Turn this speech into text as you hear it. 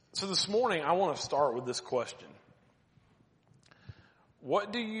So this morning, I want to start with this question.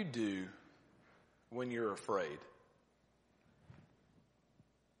 What do you do when you're afraid?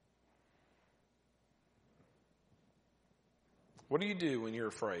 What do you do when you're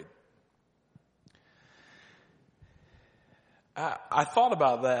afraid? I thought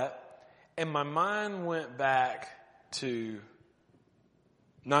about that, and my mind went back to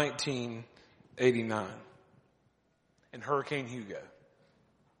 1989 and Hurricane Hugo.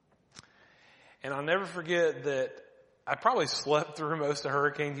 And I'll never forget that I probably slept through most of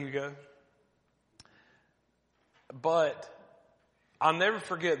Hurricane Hugo. But I'll never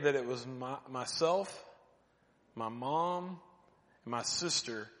forget that it was myself, my mom, and my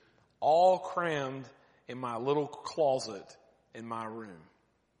sister all crammed in my little closet in my room.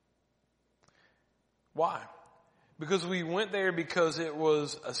 Why? Because we went there because it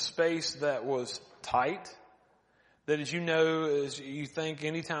was a space that was tight. That, as you know, as you think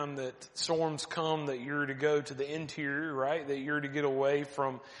anytime that storms come that you're to go to the interior, right? That you're to get away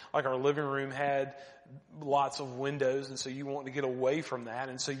from, like our living room had lots of windows, and so you want to get away from that.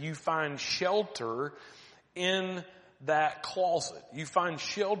 And so you find shelter in that closet. You find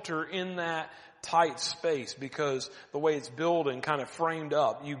shelter in that tight space because the way it's built and kind of framed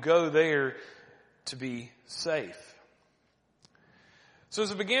up, you go there to be safe. So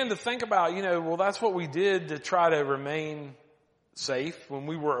as I began to think about, well, that's what we did to try to remain safe when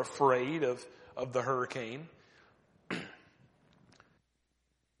we were afraid of the hurricane.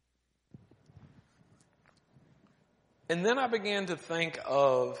 And then I began to think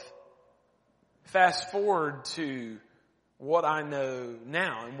of, fast forward to what I know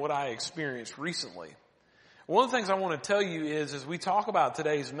now and what I experienced recently. One of the things I want to tell you is, as we talk about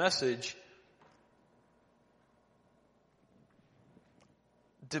today's message,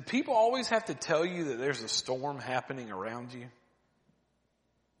 do people always have to tell you that there's a storm happening around you?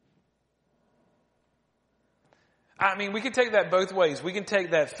 I mean, we can take that both ways. We can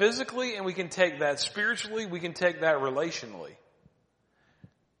take that physically and we can take that spiritually. We can take that relationally.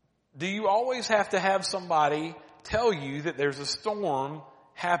 Do you always have to have somebody tell you that there's a storm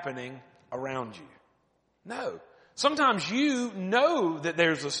happening around you? No. Sometimes you know that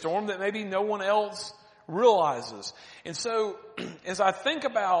there's a storm that maybe no one else realizes. And so, as I think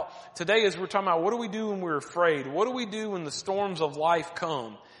about today, as we're talking about what do we do when we're afraid? What do we do when the storms of life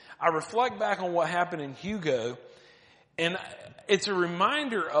come? I reflect back on what happened in Hugo, and it's a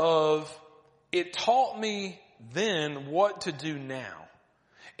reminder of, it taught me then what to do now.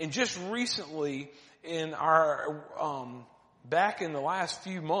 And just recently, in our, back in the last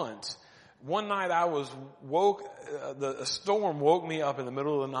few months, one night I was a storm woke me up in the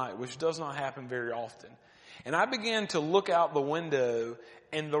middle of the night, which does not happen very often. And I began to look out the window,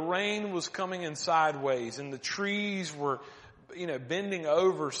 and the rain was coming in sideways, and the trees were, bending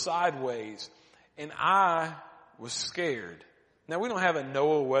over sideways. And I was scared. Now, we don't have a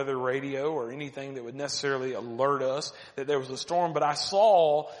NOAA weather radio or anything that would necessarily alert us that there was a storm, but I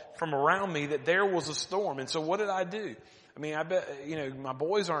saw from around me that there was a storm. And so what did I do? I mean, I bet, my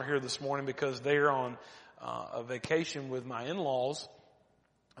boys aren't here this morning because they're on a vacation with my in-laws.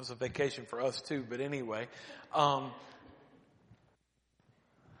 It was a vacation for us too, but anyway. I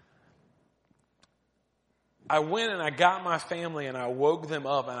went and I got my family and I woke them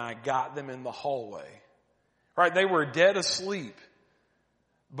up and I got them in the hallway. Right? They were dead asleep.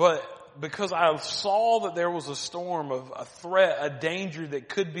 But because I saw that there was a storm of a threat, a danger that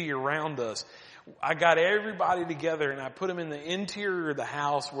could be around us, I got everybody together and I put them in the interior of the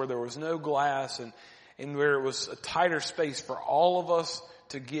house where there was no glass and where it was a tighter space for all of us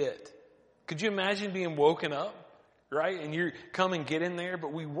to get. Could you imagine being woken up, right? And you come and get in there,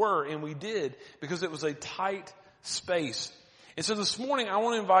 but we were and we did because it was a tight space. And so this morning I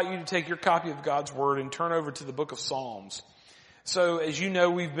want to invite you to take your copy of God's Word and turn over to the book of Psalms. So as you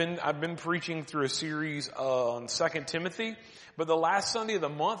know, I've been preaching through a series on 2 Timothy, but the last Sunday of the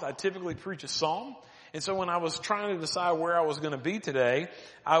month I typically preach a psalm. And so when I was trying to decide where I was going to be today,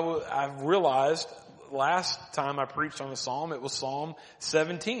 I realized last time I preached on a psalm, it was Psalm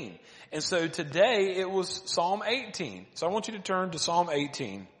 17. And so today it was Psalm 18. So I want you to turn to Psalm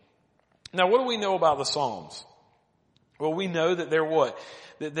 18. Now, what do we know about the Psalms? Well, we know that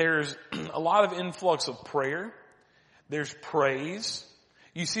that there's a lot of influx of prayer. There's praise.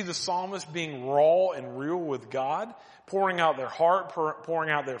 You see the psalmist being raw and real with God, pouring out their heart,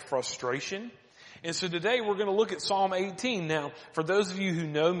 pouring out their frustration. And so today we're going to look at Psalm 18. Now, for those of you who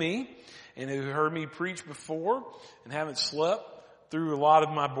know me and who heard me preach before and haven't slept through a lot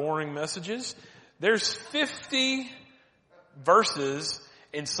of my boring messages, there's 50 verses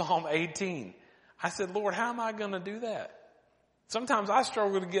in Psalm 18. I said, Lord, how am I going to do that? Sometimes I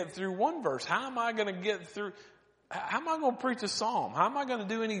struggle to get through one verse. How am I going to preach a psalm? How am I going to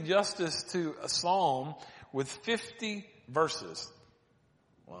do any justice to a psalm with 50 verses?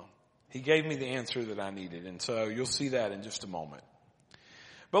 Well, he gave me the answer that I needed, and so you'll see that in just a moment.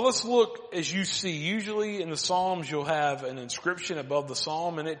 But let's look, as you see, usually in the Psalms you'll have an inscription above the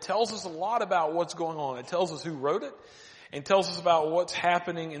psalm, and it tells us a lot about what's going on. It tells us who wrote it, and tells us about what's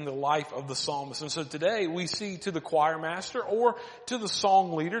happening in the life of the psalmist. And so today we see to the choir master or to the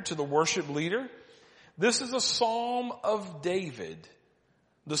song leader, to the worship leader, this is a psalm of David,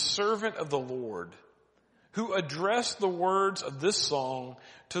 the servant of the Lord, who addressed the words of this song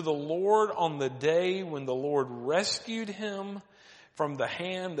to the Lord on the day when the Lord rescued him from the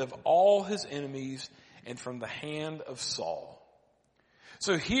hand of all his enemies and from the hand of Saul.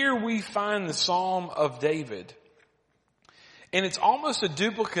 So here we find the Psalm of David. And it's almost a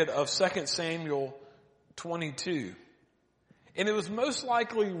duplicate of 2 Samuel 22. And it was most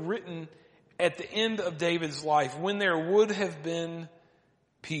likely written at the end of David's life when there would have been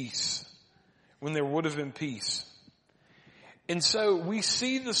peace. When there would have been peace. And so we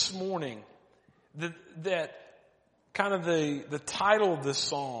see this morning that kind of the title of this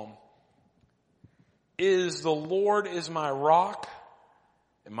psalm is "The Lord is my rock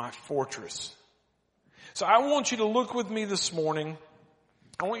and my fortress." So I want you to look with me this morning.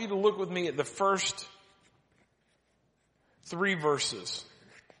 I want you to look with me at the first 3 verses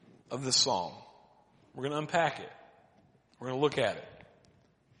of this psalm. We're going to unpack it. We're going to look at it.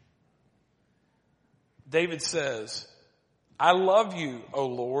 David says, "I love you, O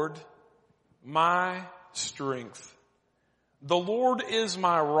Lord, my strength. The Lord is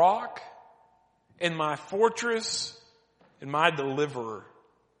my rock and my fortress and my deliverer.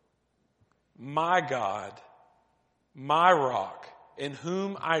 My God, my rock, in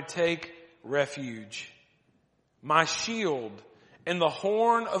whom I take refuge, my shield and the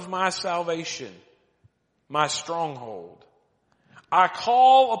horn of my salvation, my stronghold. I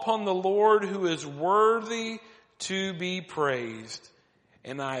call upon the Lord who is worthy to be praised,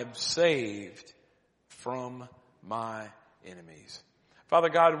 and I am saved from my enemies." Father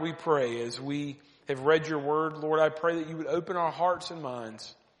God, we pray as we have read your word, Lord, I pray that you would open our hearts and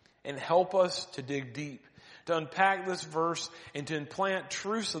minds and help us to dig deep, to unpack this verse and to implant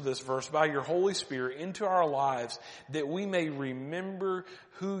truths of this verse by your Holy Spirit into our lives, that we may remember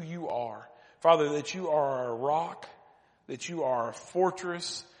who you are. Father, that you are our rock, that you are our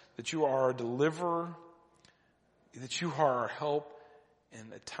fortress, that you are our deliverer, that you are our help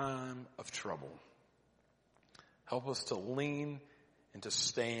in a time of trouble. Help us to lean and to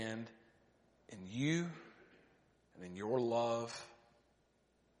stand in you and in your love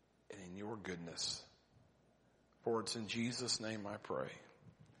and in your goodness. For it's in Jesus' name I pray.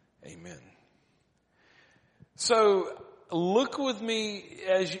 Amen. So look with me,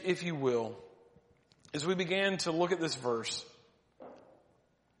 if you will, as we begin to look at this verse.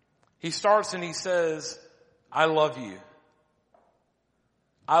 He starts and he says, "I love you.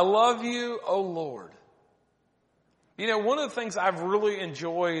 I love you, O Lord." You know, one of the things I've really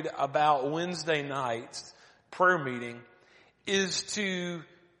enjoyed about Wednesday night's prayer meeting is to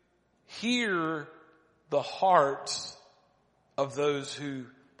hear the hearts of those who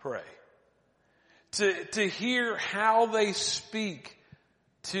pray. To hear how they speak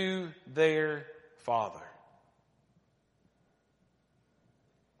to their Father.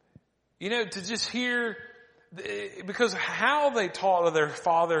 You know, to just hear, because how they talk to their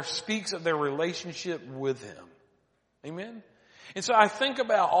Father speaks of their relationship with Him. Amen? And so I think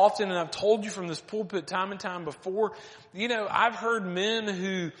about often, and I've told you from this pulpit time and time before, you know, I've heard men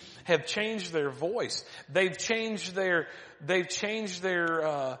who have changed their voice. They've changed their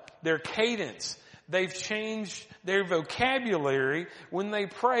cadence. They've changed their vocabulary when they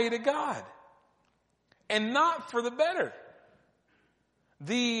pray to God. And not for the better.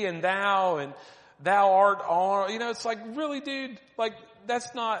 Thee and thou and thou art all, you know, it's like, really, dude, like,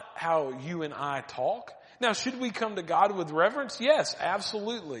 that's not how you and I talk. Now, should we come to God with reverence? Yes,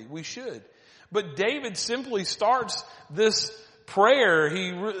 absolutely, we should. But David simply starts this prayer.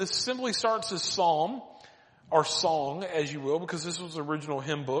 He simply starts this psalm, or song, as you will, because this was the original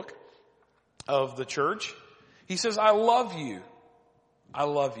hymn book of the church. He says, "I love you. I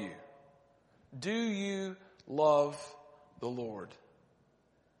love you." Do you love the Lord?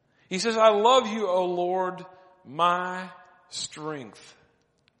 He says, "I love you, O Lord, my strength."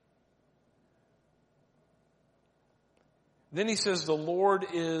 Then he says, the Lord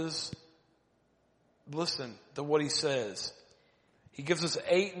is, listen to what he says. He gives us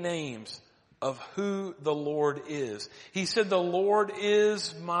 8 names of who the Lord is. He said, the Lord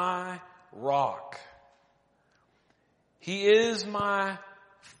is my rock. He is my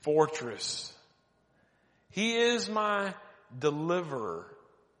fortress. He is my deliverer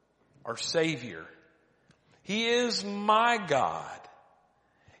or Savior. He is my God.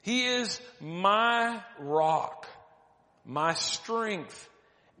 He is my rock, my strength,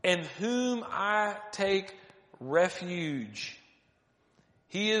 in whom I take refuge.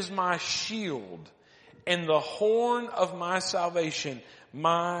 He is my shield and the horn of my salvation,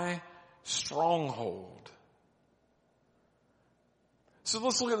 my stronghold. So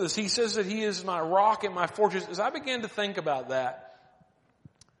let's look at this. He says that He is my rock and my fortress. As I began to think about that,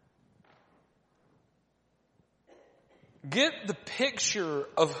 get the picture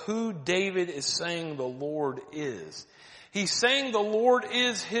of who David is saying the Lord is. He's saying the Lord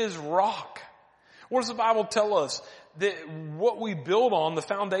is his rock. What does the Bible tell us? That what we build on, the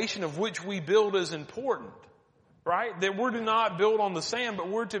foundation of which we build, is important. Right? That we're to not build on the sand, but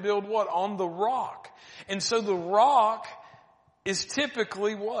we're to build what? On the rock. And so the rock is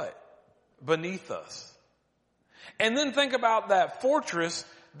typically what? Beneath us. And then think about that fortress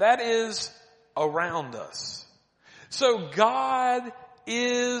that is around us. So God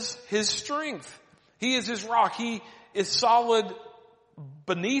is His strength. He is His rock. He is solid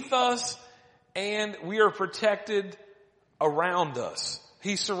beneath us, and we are protected around us.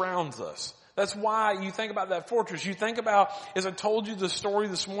 He surrounds us. That's why you think about that fortress. You think about, as I told you the story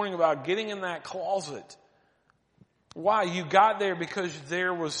this morning about getting in that closet. Why? You got there because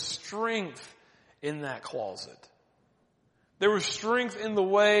there was strength in that closet. There was strength in the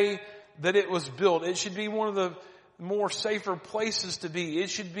way that it was built. It should be one of the more safer places to be. It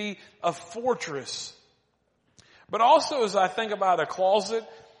should be a fortress. But also, as I think about a closet,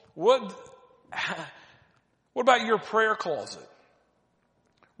 what about your prayer closet?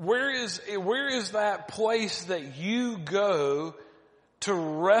 Where is that place that you go to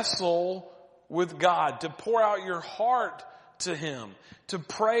wrestle with God, to pour out your heart to Him, to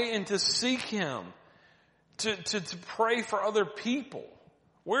pray and to seek Him, to pray for other people?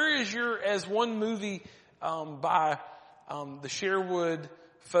 Where is as one movie by the Sherwood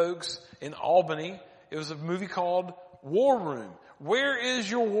folks in Albany, it was a movie called War Room. Where is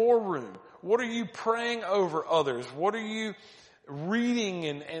your war room? What are you praying over others? What are you reading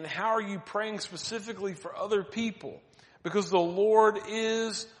and how are you praying specifically for other people? Because the Lord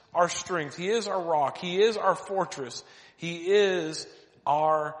is our strength. He is our rock. He is our fortress. He is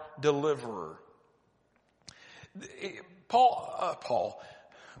our deliverer. Paul,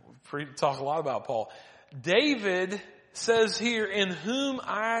 free to talk a lot about Paul. David says here, in whom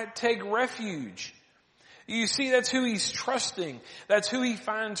I take refuge. You see, that's who he's trusting. That's who he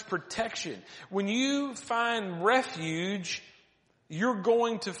finds protection. When you find refuge, you're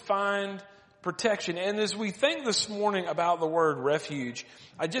going to find protection. And as we think this morning about the word refuge,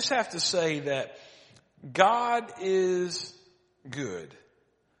 I just have to say that God is good.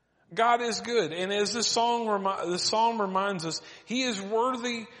 God is good. And as this psalm reminds us, He is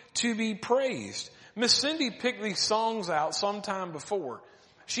worthy to be praised. Miss Cindy picked these songs out sometime before.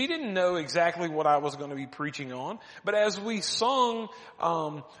 She didn't know exactly what I was going to be preaching on. But as we sung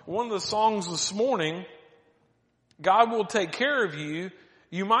one of the songs this morning, God will take care of you.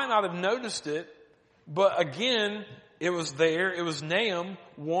 You might not have noticed it, but again, it was there. It was Nahum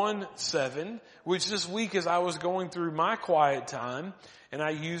 1:7, which this week as I was going through my quiet time, and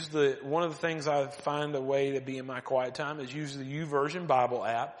I used one of the things I find a way to be in my quiet time is use the YouVersion Bible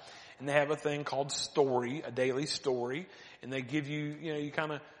app. And they have a thing called Story, a daily story. And they give you, you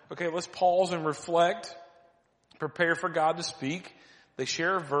kind of, okay, let's pause and reflect, prepare for God to speak. They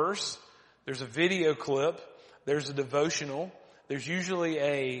share a verse. There's a video clip. There's a devotional. There's usually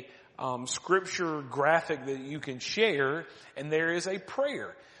a scripture graphic that you can share. And there is a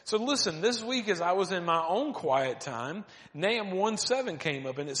prayer. So listen, this week as I was in my own quiet time, Nahum 1:7 came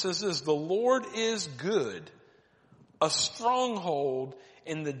up and it says this: the Lord is good, a stronghold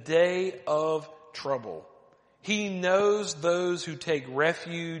in the day of trouble. He knows those who take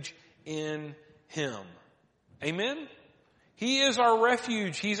refuge in Him. Amen? He is our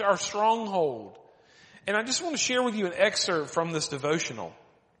refuge. He's our stronghold. And I just want to share with you an excerpt from this devotional.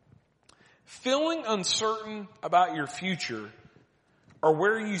 Feeling uncertain about your future or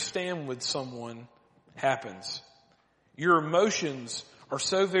where you stand with someone happens. Your emotions are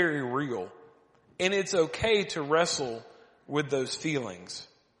so very real, and it's okay to wrestle with those feelings.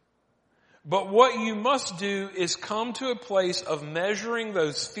 But what you must do is come to a place of measuring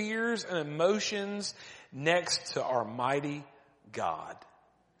those fears and emotions next to our mighty God.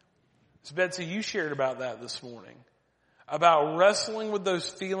 So Betsy, you shared about that this morning, about wrestling with those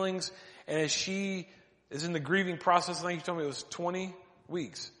feelings. And as she is in the grieving process, I think you told me it was 20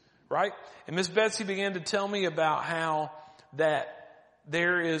 weeks, right? And Miss Betsy began to tell me about how that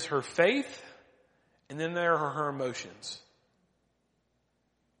there is her faith and then there are her emotions.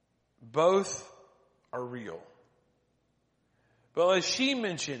 Both are real. But as she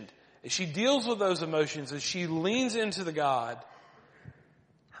mentioned, as she deals with those emotions, as she leans into the God,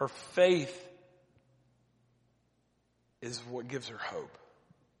 her faith is what gives her hope.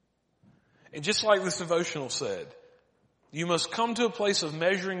 And just like this devotional said, you must come to a place of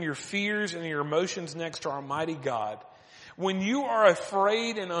measuring your fears and your emotions next to our mighty God. When you are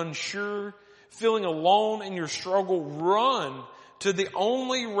afraid and unsure, feeling alone in your struggle, run to the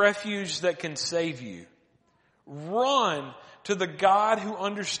only refuge that can save you. Run to the God who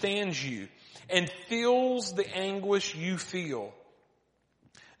understands you and feels the anguish you feel.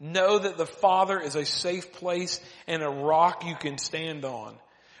 Know that the Father is a safe place and a rock you can stand on.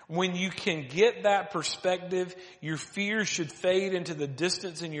 When you can get that perspective, your fears should fade into the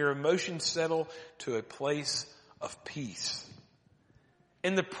distance and your emotions settle to a place of peace.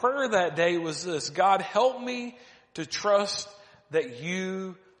 And the prayer that day was this: God, help me to trust that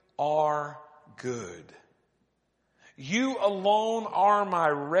you are good. You alone are my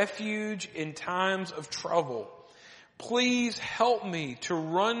refuge in times of trouble. Please help me to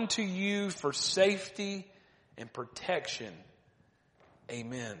run to you for safety and protection.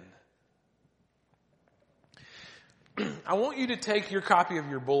 Amen. I want you to take your copy of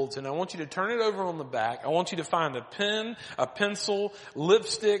your bulletin. I want you to turn it over on the back. I want you to find a pen, a pencil,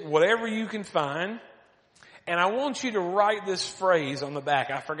 lipstick, whatever you can find. And I want you to write this phrase on the back.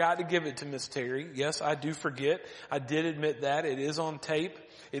 I forgot to give it to Miss Terry. Yes, I do forget. I did admit that. It is on tape.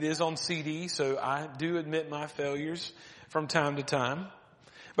 It is on CD, so I do admit my failures from time to time.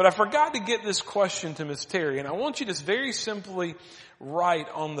 But I forgot to get this question to Miss Terry, and I want you to very simply write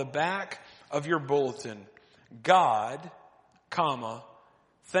on the back of your bulletin, God, comma,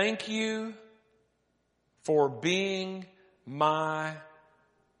 thank you for being my,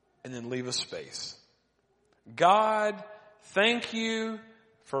 and then leave a space. God, thank you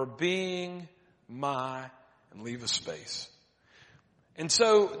for being my, and leave a space. And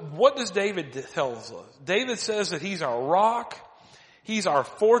so what does David tell us? David says that he's our rock, he's our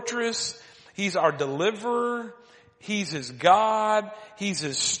fortress, he's our deliverer, he's his God, he's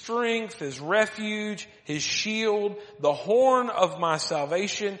his strength, his refuge, his shield, the horn of my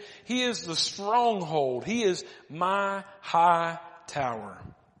salvation. He is the stronghold. He is my high tower.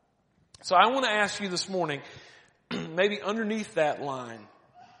 So I want to ask you this morning, maybe underneath that line,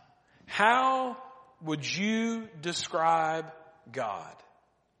 how would you describe God?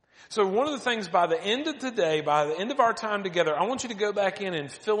 So one of the things by the end of today, by the end of our time together, I want you to go back in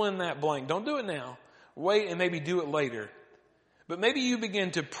and fill in that blank. Don't do it now. Wait and maybe do it later. But maybe you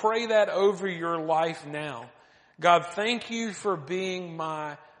begin to pray that over your life now. God, thank you for being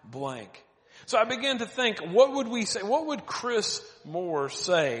my blank. So I began to think, what would we say? What would Chris Moore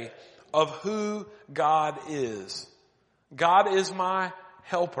say of who God is? God is my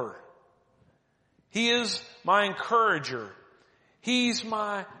helper. He is my encourager. He's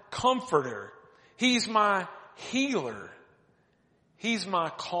my comforter. He's my healer. He's my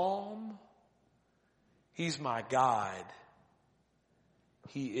calm. He's my guide.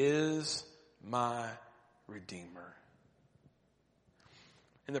 He is my redeemer.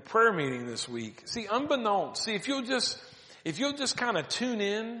 In the prayer meeting this week, if you'll just kind of tune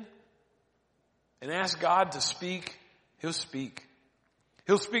in and ask God to speak, He'll speak.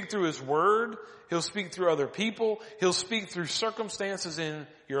 He'll speak through His Word. He'll speak through other people. He'll speak through circumstances in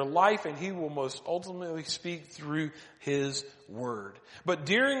your life, and He will most ultimately speak through His Word. But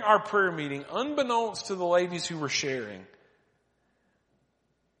during our prayer meeting, unbeknownst to the ladies who were sharing,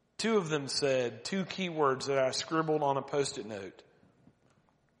 two of them said two key words that I scribbled on a Post-it note.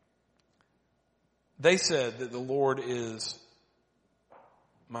 They said that the Lord is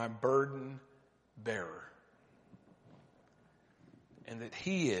my burden bearer. And that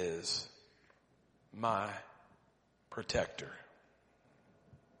He is my protector.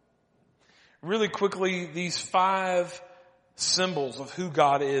 Really quickly, these 5 symbols of who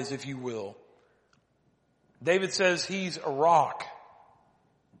God is, if you will. David says He's a rock.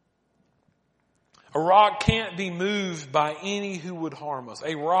 A rock can't be moved by any who would harm us.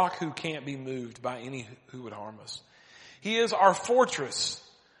 A rock who can't be moved by any who would harm us. He is our fortress,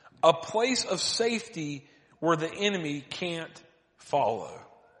 a place of safety where the enemy can't follow.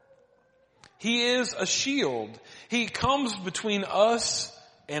 He is a shield. He comes between us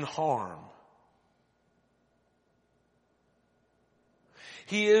and harm.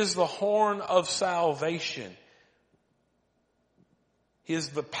 He is the horn of salvation. He is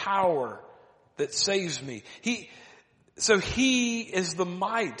the power that saves me. He is the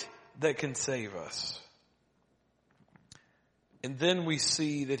might that can save us. And then we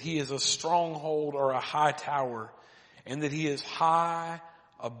see that he is a stronghold or a high tower, and that he is high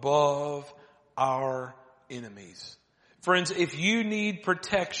above our enemies. Friends, if you need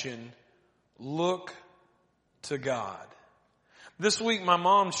protection, look to God. This week my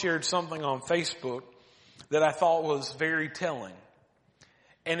mom shared something on Facebook that I thought was very telling.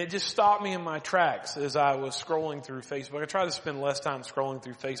 And it just stopped me in my tracks as I was scrolling through Facebook. I try to spend less time scrolling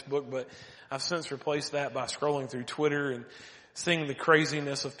through Facebook, but I've since replaced that by scrolling through Twitter and seeing the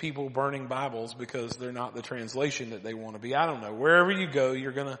craziness of people burning Bibles because they're not the translation that they want to be. I don't know. Wherever you go,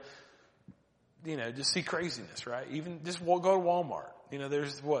 you're going to, just see craziness, right? Even just go to Walmart.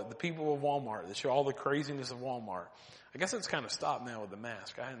 There's the people of Walmart that show all the craziness of Walmart. I guess it's kind of stopped now with the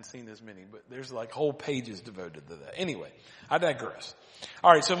mask. I hadn't seen as many, but there's like whole pages devoted to that. Anyway, I digress.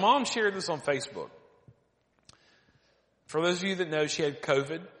 All right, so Mom shared this on Facebook. For those of you that know, she had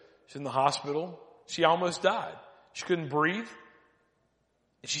COVID. She's in the hospital. She almost died. She couldn't breathe.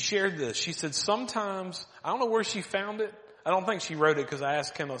 And she shared this. She said, sometimes, I don't know where she found it. I don't think she wrote it because I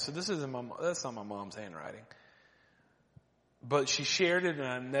asked Kendall, I said, that's not my mom's handwriting. But she shared it, and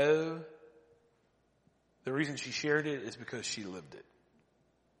I know the reason she shared it is because she lived it.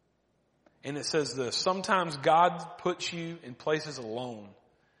 And it says this: sometimes God puts you in places alone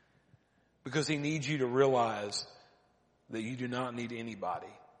because he needs you to realize that you do not need anybody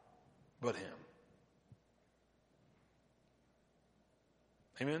but him.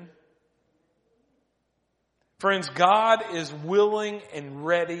 Amen? Friends, God is willing and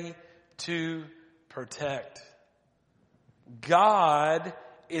ready to protect. God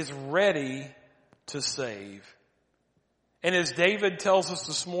is ready to save. And as David tells us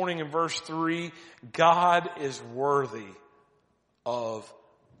this morning in verse 3, God is worthy of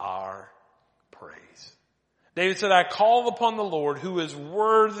our praise. David said, I call upon the Lord who is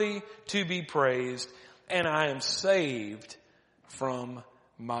worthy to be praised, and I am saved from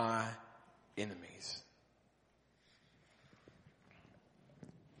my enemies.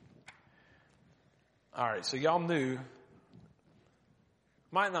 All right, so y'all knew,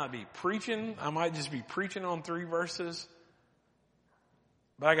 might not be preaching. I might just be preaching on 3 verses.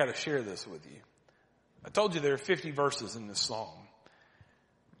 But I got to share this with you. I told you there are 50 verses in this psalm.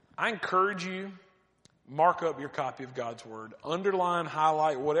 I encourage you, mark up your copy of God's Word. Underline,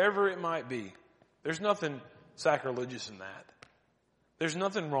 highlight, whatever it might be. There's nothing sacrilegious in that. There's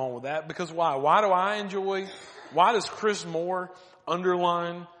nothing wrong with that. Because why? Why does Chris Moore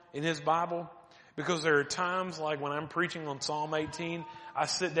underline in his Bible? Because there are times like when I'm preaching on Psalm 18, I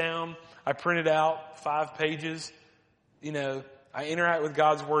sit down, I print it out, 5 pages, I interact with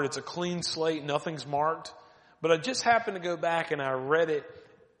God's Word. It's a clean slate. Nothing's marked. But I just happened to go back and I read it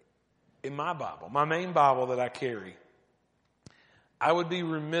in my Bible, my main Bible that I carry. I would be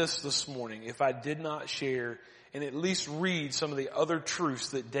remiss this morning if I did not share and at least read some of the other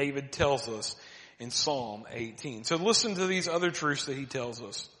truths that David tells us in Psalm 18. So listen to these other truths that he tells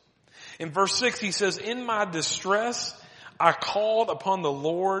us. In verse 6, he says, in my distress, I called upon the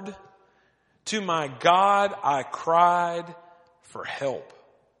Lord. To my God, I cried for help.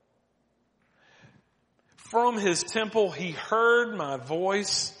 From his temple he heard my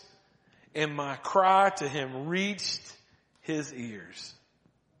voice, and my cry to him reached his ears.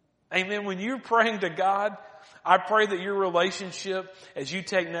 Amen. When you're praying to God, I pray that your relationship, as you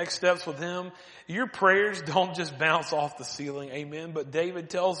take next steps with him, your prayers don't just bounce off the ceiling. Amen. But David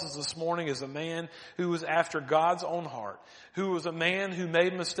tells us this morning as a man who was after God's own heart, who was a man who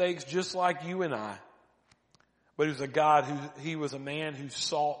made mistakes just like you and I. But he was a man who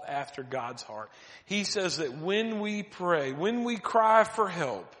sought after God's heart. He says that when we pray, when we cry for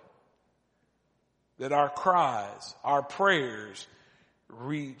help, that our cries, our prayers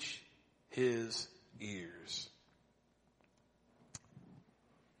reach his ears.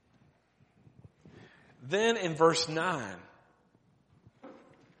 Then in verse 9,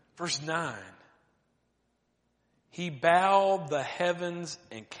 he bowed the heavens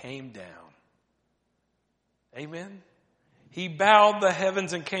and came down. Amen. He bowed the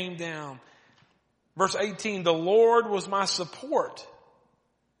heavens and came down. Verse 18, the Lord was my support,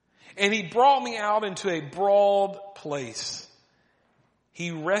 and he brought me out into a broad place.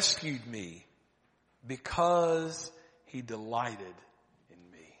 He rescued me because he delighted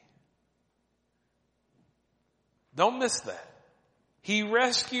in me. Don't miss that. He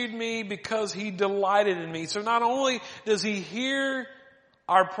rescued me because he delighted in me. So not only does he hear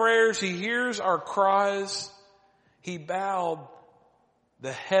our prayers, he hears our cries, he bowed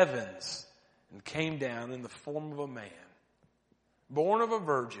the heavens and came down in the form of a man, born of a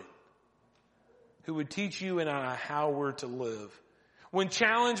virgin, who would teach you and I how we're to live. When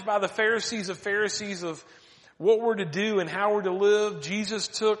challenged by the Pharisees of what we're to do and how we're to live, Jesus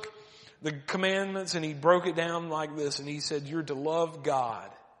took the commandments and he broke it down like this, and he said, you're to love God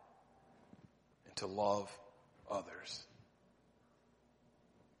and to love others.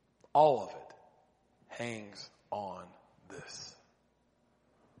 All of it hangs on this.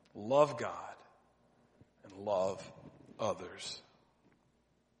 Love God and love others.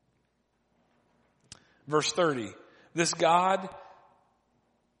 Verse 30, this God,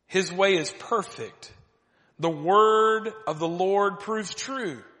 his way is perfect. The word of the Lord proves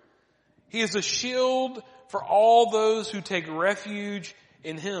true. He is a shield for all those who take refuge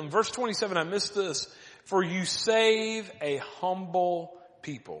in him. Verse 27, I missed this. For you save a humble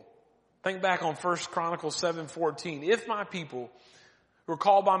people. Think back on 1 Chronicles 7:14. If my people who are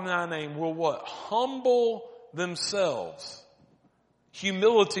called by my name will what? Humble themselves.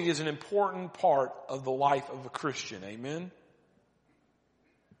 Humility is an important part of the life of a Christian. Amen.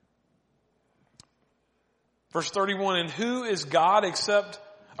 Verse 31, and who is God except,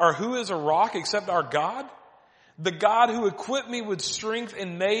 or who is a rock except our God? The God who equipped me with strength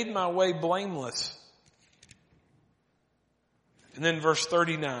and made my way blameless. And then verse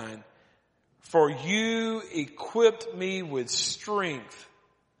 39, for you equipped me with strength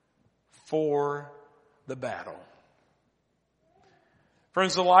for the battle.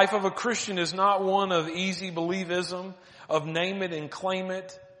 Friends, the life of a Christian is not one of easy believism, of name it and claim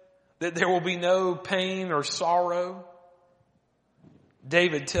it, that there will be no pain or sorrow.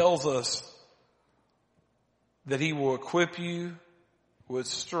 David tells us that he will equip you with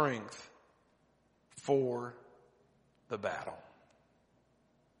strength for the battle.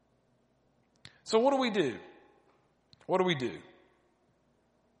 So what do we do? What do we do?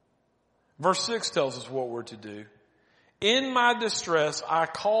 Verse 6 tells us what we're to do. In my distress, I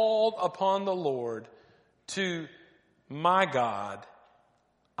called upon the Lord. To my God,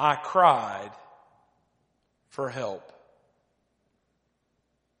 I cried for help.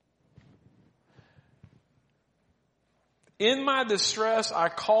 In my distress, I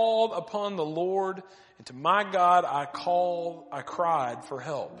called upon the Lord, and to my God, I cried for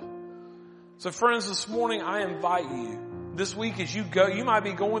help. So friends, this morning, I invite you, this week as you go, you might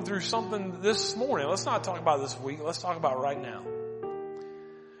be going through something this morning. Let's not talk about this week. Let's talk about right now.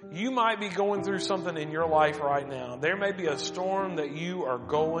 You might be going through something in your life right now. There may be a storm that you are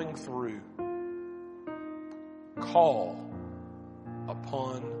going through. Call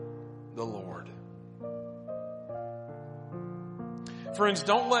upon the Lord. Friends,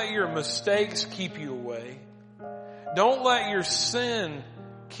 don't let your mistakes keep you away. Don't let your sin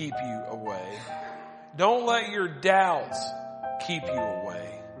keep you away. Don't let your doubts keep you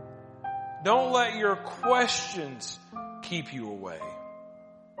away. Don't let your questions keep you away.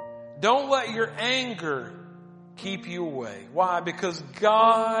 Don't let your anger keep you away. Why? Because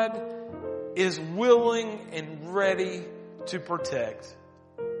God is willing and ready to protect.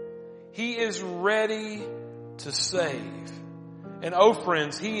 He is ready to save. And oh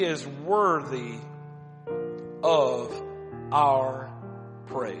friends, He is worthy of our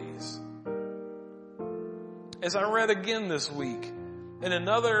praise. As I read again this week, in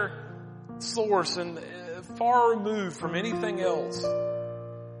another source and far removed from anything else,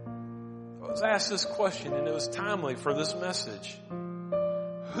 I was asked this question, and it was timely for this message.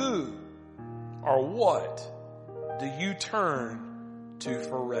 Who or what do you turn to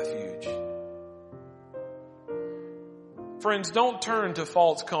for refuge? Friends, don't turn to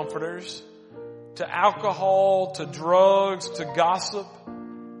false comforters, to alcohol, to drugs, to gossip.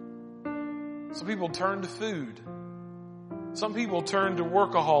 Some people turn to food. Some people turn to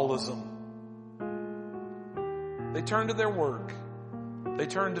workaholism. They turn to their work. They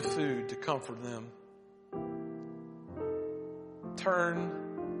turn to food to comfort them. Turn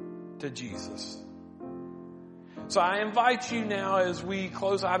to Jesus. So I invite you now as we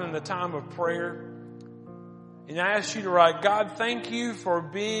close out in the time of prayer, and I ask you to write, God, thank you for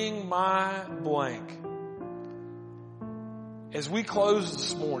being my blank. As we close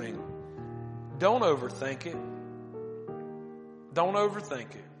this morning, don't overthink it. Don't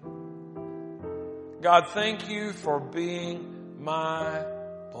overthink it. God, thank you for being my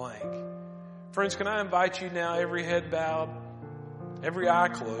blank. Friends, can I invite you now, every head bowed, every eye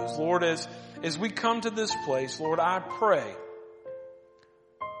closed. Lord, as we come to this place, Lord, I pray,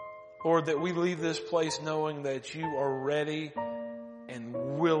 Lord, that we leave this place knowing that you are ready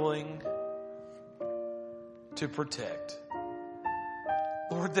and willing to protect.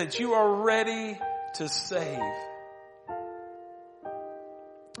 Lord, that you are ready to save.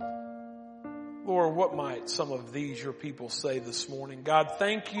 Lord, what might some of these your people say this morning? God,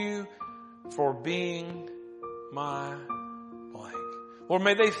 thank you for being my blank. Lord,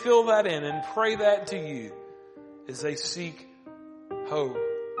 may they fill that in and pray that to you as they seek hope,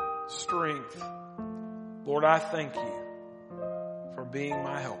 strength. Lord, I thank you for being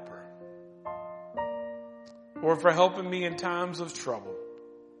my helper. Lord, for helping me in times of trouble,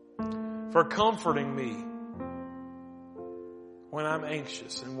 for comforting me when I'm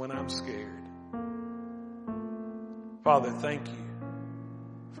anxious and when I'm scared. Father, thank you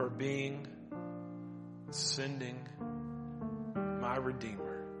for sending my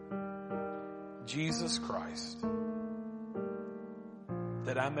Redeemer, Jesus Christ,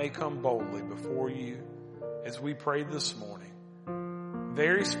 that I may come boldly before you as we prayed this morning,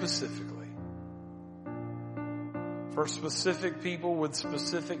 very specifically, for specific people with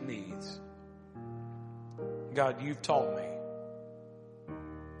specific needs. God, you've taught me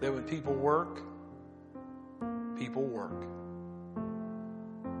that when people work, people work.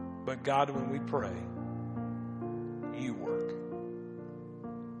 But God, when we pray, you work.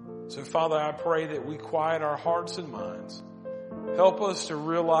 So Father, I pray that we quiet our hearts and minds. Help us to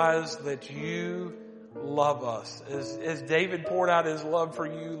realize that you love us. As David poured out his love for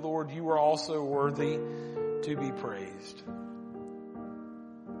you, Lord, you are also worthy to be praised.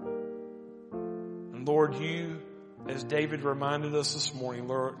 And Lord, you, as David reminded us this morning,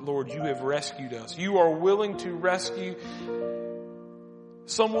 Lord, you have rescued us. You are willing to rescue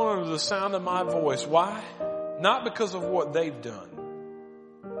someone under the sound of my voice. Why? Not because of what they've done,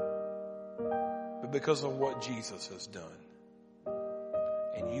 but because of what Jesus has done.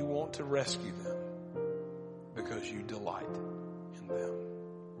 And you want to rescue them because you delight in them.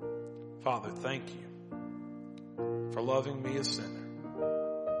 Father, thank you for loving me a sinner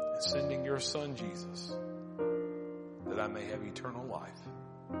and sending your Son Jesus that I may have eternal life,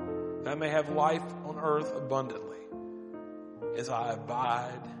 that I may have life on earth abundantly as I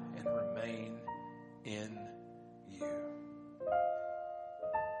abide and remain in you.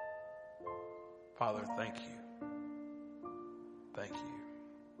 Father, thank you. Thank you.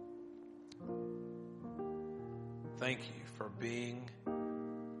 Thank you for being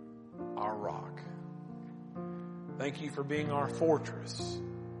our rock. Thank you for being our fortress,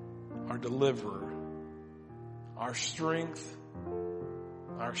 our deliverer, our strength,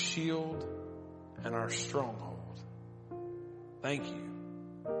 our shield, and our stronghold. Thank you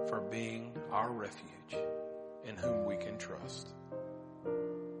for being our refuge in whom we can trust.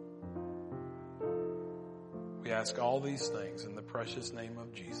 We ask all these things in the precious name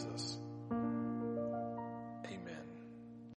of Jesus.